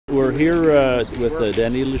We're here with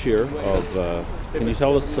Danny Legier of, can you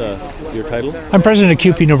tell us your title? I'm president of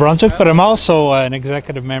CUPE New Brunswick, but I'm also an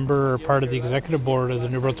executive member or part of the executive board of the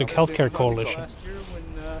New Brunswick Healthcare Coalition.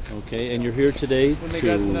 Okay, and you're here today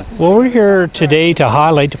to... Well, we're here today to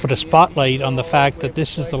highlight, to put a spotlight on the fact that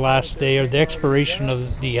this is the last day or the expiration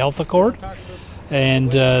of the health accord.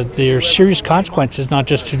 And there are serious consequences, not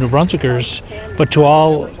just to New Brunswickers, but to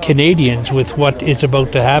all Canadians with what is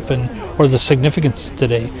about to happen or the significance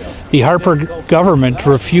today. The Harper government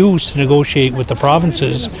refused to negotiate with the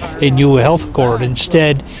provinces a new health accord.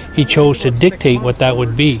 Instead, he chose to dictate what that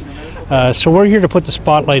would be. So we're here to put the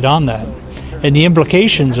spotlight on that. And the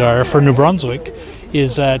implications are, for New Brunswick,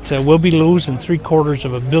 is that we'll be losing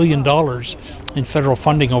 $750 million in federal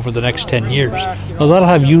funding over the next 10 years. Well, that'll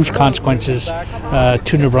have huge consequences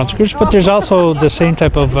to New Brunswickers, but there's also the same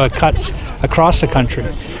type of cuts across the country.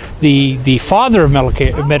 The father of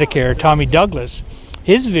Medicare, Tommy Douglas,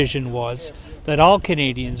 his vision was that all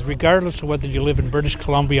Canadians, regardless of whether you live in British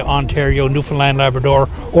Columbia, Ontario, Newfoundland, Labrador,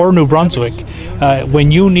 or New Brunswick,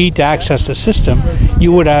 when you need to access the system,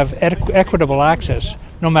 you would have equitable access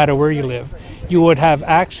no matter where you live. You would have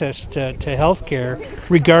access to health care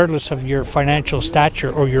regardless of your financial stature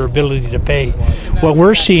or your ability to pay. What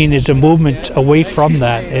we're seeing is a movement away from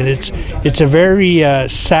that, and it's a very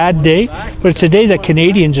sad day, but it's a day that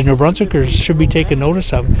Canadians and New Brunswickers should be taking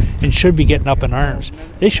notice of and should be getting up in arms.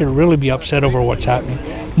 They should really be upset over what's happening.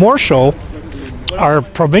 More so, our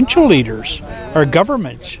provincial leaders, our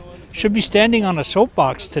governments, should be standing on a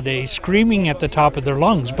soapbox today screaming at the top of their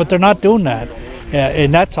lungs, but they're not doing that,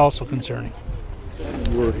 and that's also concerning.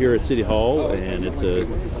 We're here at City Hall, and it's a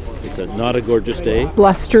not a gorgeous day.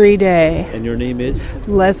 Blustery day. And your name is?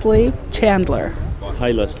 Leslie Chandler. Hi,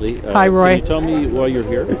 Leslie. Hi, Roy. Can you tell me why you're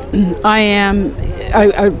here?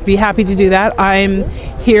 I'd be happy to do that. I'm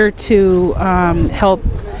here to help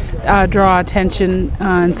draw attention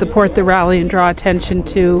and support the rally and draw attention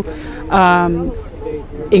to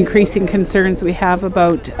increasing concerns we have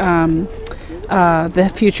about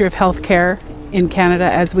the future of healthcare in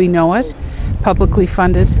Canada as we know it. Publicly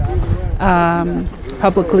funded,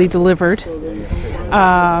 publicly delivered.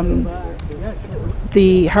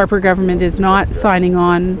 The Harper government is not signing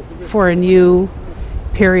on for a new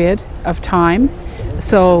period of time,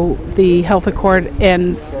 so the health accord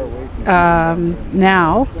ends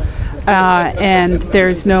now, and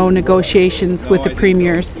there's no negotiations with the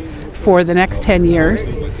premiers for the next 10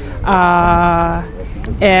 years.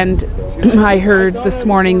 And I heard this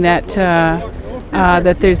morning that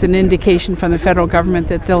that there's an indication from the federal government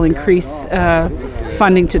that they'll increase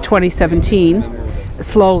funding to 2017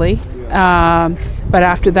 slowly, but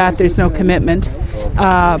after that there's no commitment.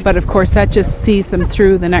 But of course that just sees them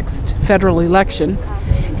through the next federal election,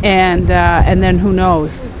 and then who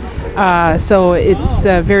knows. So it's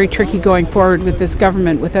very tricky going forward with this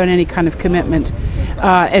government without any kind of commitment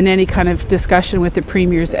and any kind of discussion with the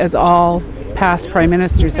premiers, as all past prime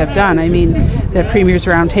ministers have done. I mean, the premiers'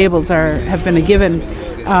 roundtables have been a given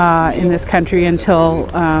in this country until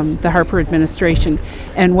the Harper administration.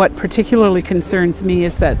 And what particularly concerns me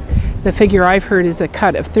is that the figure I've heard is a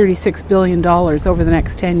cut of $36 billion over the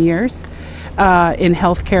next 10 years in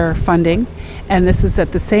healthcare funding. And this is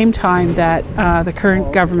at the same time that the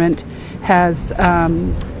current government has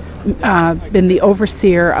been the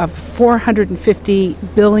overseer of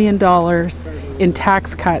 $450 billion in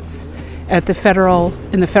tax cuts at the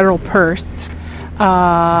in the federal purse,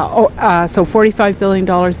 so $45 billion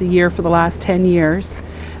a year for the last 10 years,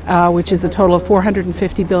 which is a total of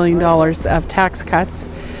 $450 billion of tax cuts,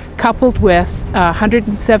 coupled with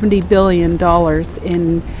 $170 billion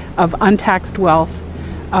of untaxed wealth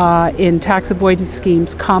in tax avoidance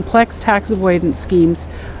schemes, complex tax avoidance schemes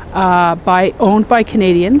owned by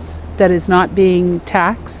Canadians that is not being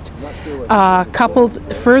taxed, coupled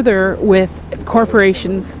further with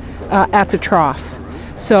corporations at the trough.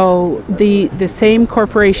 So the same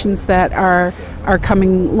corporations that are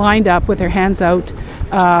coming lined up with their hands out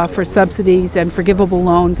for subsidies and forgivable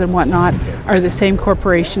loans and whatnot are the same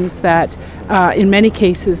corporations that in many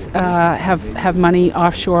cases have money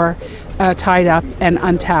offshore tied up and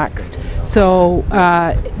untaxed. So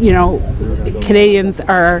you know, Canadians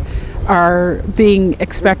are being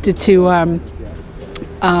expected to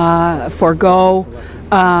forego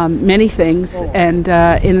many things, and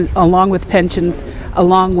along with pensions,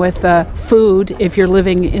 along with food if you're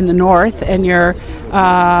living in the north and you're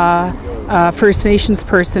First Nations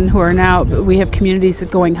person who are now, we have communities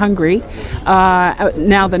going hungry.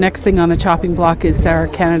 Now the next thing on the chopping block is our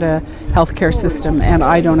Canada healthcare system, and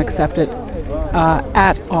I don't accept it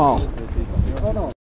at all.